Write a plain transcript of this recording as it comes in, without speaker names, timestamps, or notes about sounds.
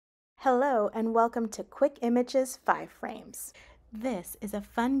Hello and welcome to Quick Images 5 Frames. This is a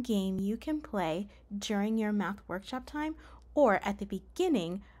fun game you can play during your math workshop time or at the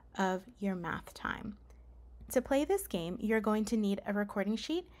beginning of your math time. To play this game, you're going to need a recording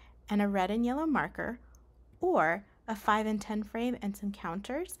sheet and a red and yellow marker, or a 5 and 10 frame and some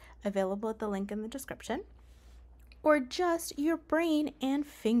counters available at the link in the description, or just your brain and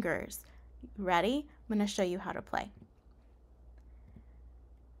fingers. Ready? I'm going to show you how to play.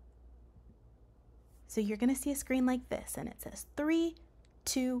 So you're going to see a screen like this, and it says 3,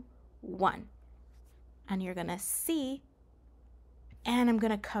 2, 1. And you're going to see, and I'm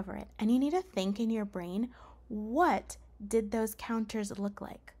going to cover it. And you need to think in your brain, what did those counters look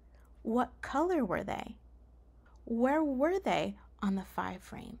like? What color were they? Where were they on the 5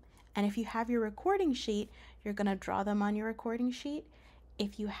 frame? And if you have your recording sheet, you're going to draw them on your recording sheet.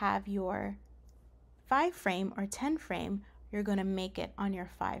 If you have your 5 frame or 10 frame, you're going to make it on your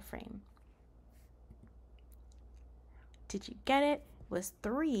 5 frame. Did you get it? It was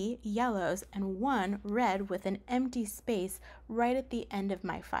 3 yellows and 1 red with an empty space right at the end of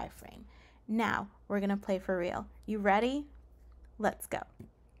my 5 frame. Now we're going to play for real. You ready? Let's go.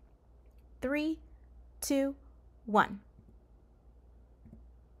 3, 2, 1.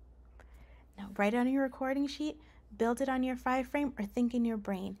 Now write it on your recording sheet, build it on your 5 frame, or think in your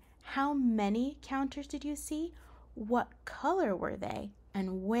brain. How many counters did you see? What color were they?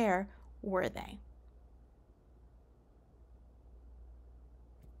 And where were they?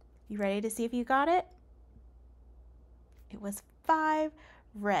 You ready to see if you got it? It was 5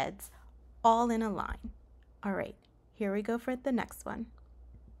 reds, all in a line. All right, here we go for the next one.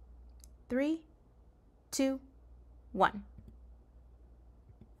 3, 2, 1.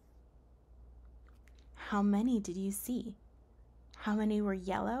 How many did you see? How many were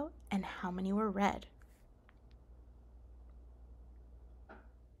yellow and how many were red?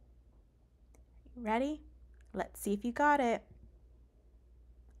 Ready? Let's see if you got it.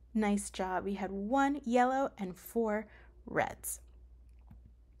 Nice job. We had 1 yellow and 4 reds.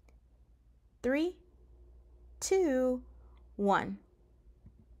 3, 2, 1.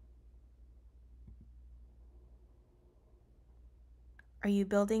 Are you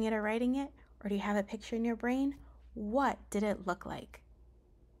building it or writing it? Or do you have a picture in your brain? What did it look like?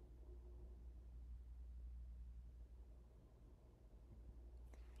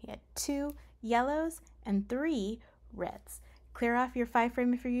 We had 2 yellows and 3 reds. Clear off your 5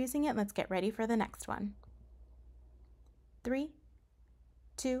 frame if you're using it. Let's get ready for the next one. 3,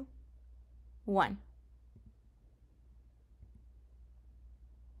 2, 1.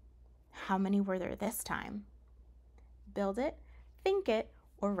 How many were there this time? Build it, think it,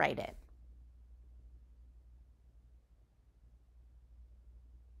 or write it.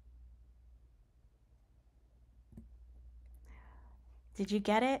 Did you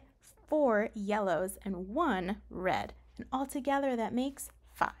get it? 4 yellows and 1 red. And altogether that makes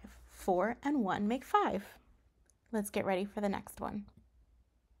 5. 4 and 1 make 5. Let's get ready for the next one.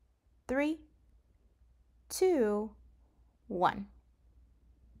 3, 2, 1.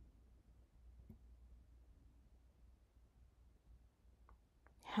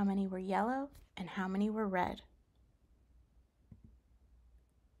 How many were yellow and how many were red?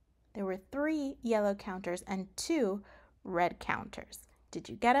 There were 3 yellow counters and 2 red counters. Did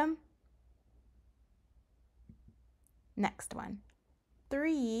you get them? Next one.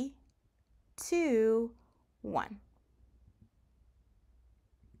 3, 2, 1.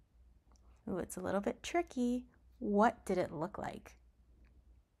 Ooh, it's a little bit tricky. What did it look like?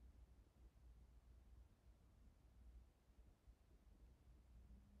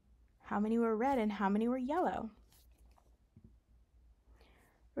 How many were red and how many were yellow?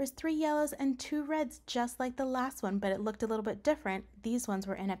 There was 3 yellows and 2 reds, just like the last one, but it looked a little bit different. These ones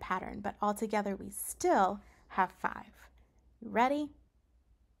were in a pattern, but altogether we still have 5. Ready?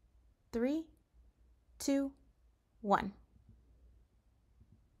 3, 2, 1.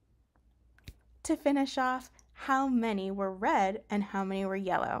 To finish off, how many were red and how many were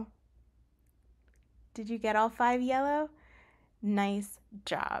yellow? Did you get all 5 yellow? Nice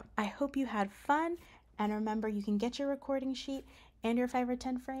job. I hope you had fun, and remember, you can get your recording sheet and your 5 or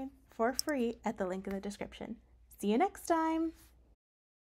 10 frame for free at the link in the description. See you next time.